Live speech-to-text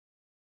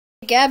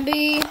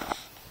Gabby.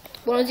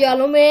 Bună ziua,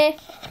 lume.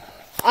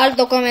 Alt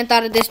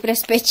documentar despre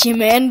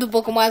specimen,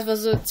 după cum ați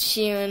văzut și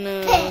în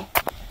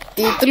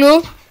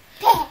titlu.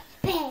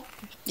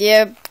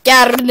 E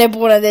chiar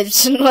nebună,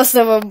 deci nu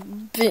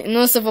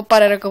o să vă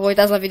pare rău că vă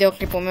uitați la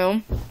videoclipul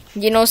meu.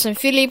 Din nou sunt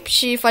Filip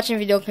și facem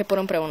videoclipuri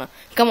împreună.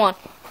 Come on!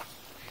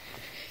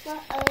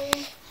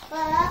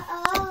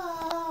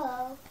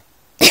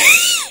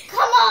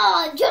 Come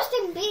on,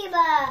 Justin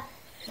Bieber!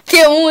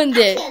 De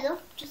unde? Nu,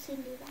 Justin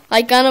Bieber.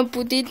 I cannot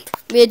put it.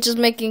 We're just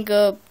making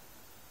a...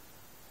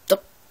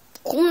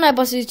 Cum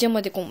naiba să zicem, mă,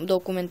 de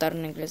documentar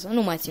în engleză?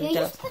 Nu mai țin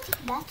la asta.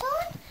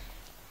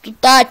 Tu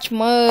taci,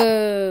 mă,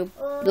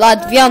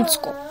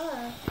 Latviansko.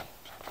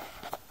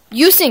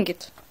 You sing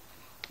it.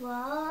 Wow.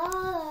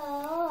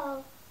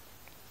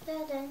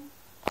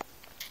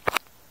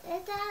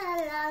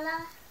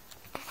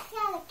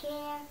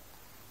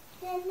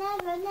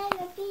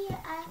 Never be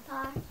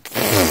apart.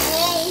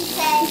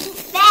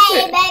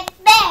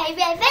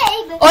 Baby.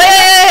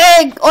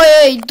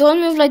 Oi, don't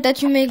move like that,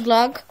 you make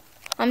lag.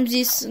 Am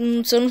zis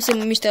să nu se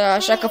miște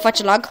așa că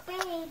face lag.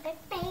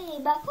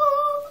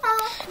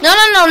 No,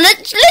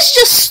 let's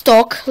just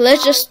talk.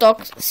 Let's just talk.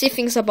 See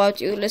things about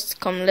you.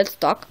 Let's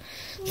talk.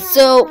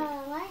 So,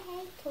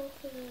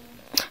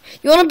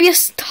 you wanna be a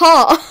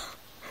star?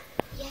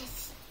 Yes,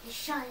 the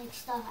shining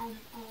star.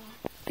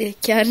 E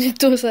chiar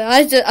tu să...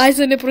 Hai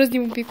să ne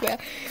prostim un pic cu ea.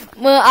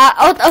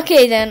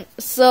 Okay then.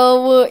 So,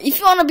 if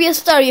you wanna be a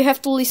star, you have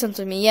to listen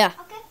to me, yeah.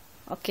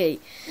 Okay.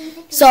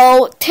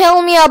 So,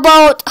 tell me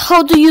about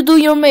how do you do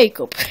your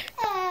makeup?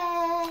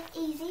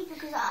 Easy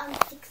because I'm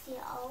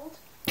 6-year-old.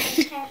 I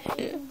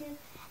can do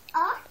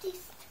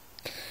artist.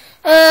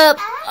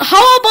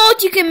 How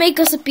about you can make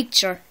us a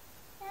picture?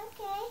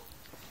 Okay.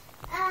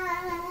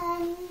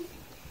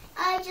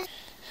 I just.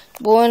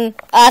 Bun,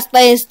 asta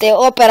este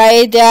opera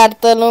ei de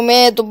artă,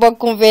 lume, după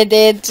cum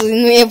vedeți,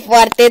 nu e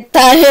foarte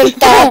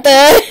talentată.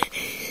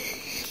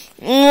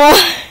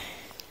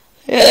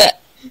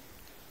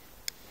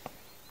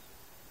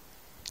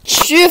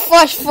 Ce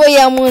faci,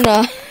 fă-ia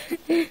mâna?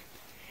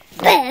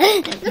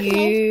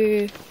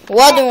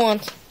 What do you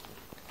want?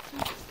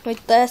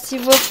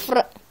 Uitați-vă,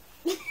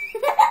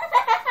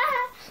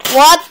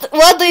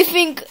 What do you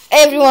think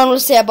everyone will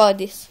say about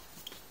this?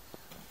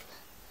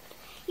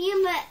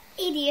 You're an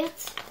idiot.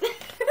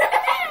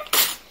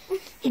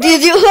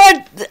 Did you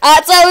heard?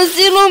 Ați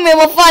auzit, lume,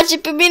 mă face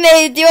pe mine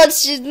idiot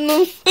și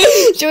nu...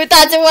 Și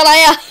uitați-vă la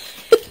ea.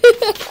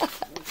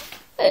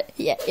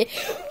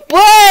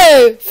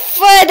 Băi,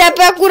 fă de-a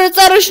pe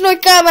curățară și noi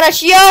camera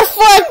și ia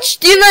faci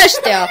din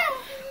ăștia.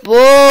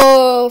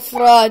 Bă,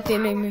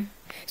 fratele meu.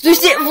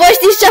 Vă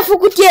știți ce a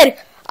făcut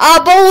ieri?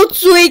 A băut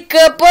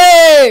țuică,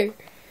 băi.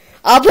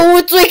 A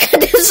băut țuică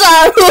de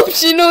s-a rupt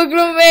și nu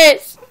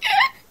glumesc.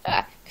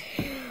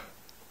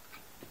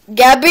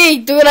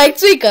 Gabi, do you like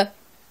țuică?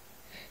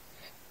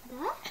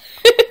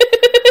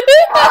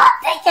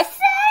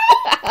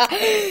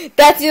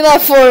 That's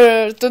enough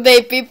for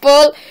today,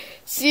 people.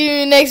 See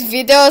you in next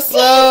video. So,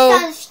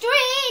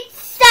 Street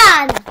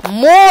sun.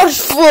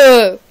 morf!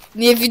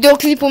 E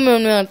videoclipul meu,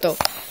 nu e al tău.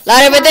 La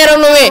revedere,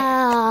 lume!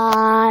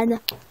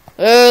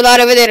 La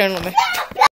revedere, lume!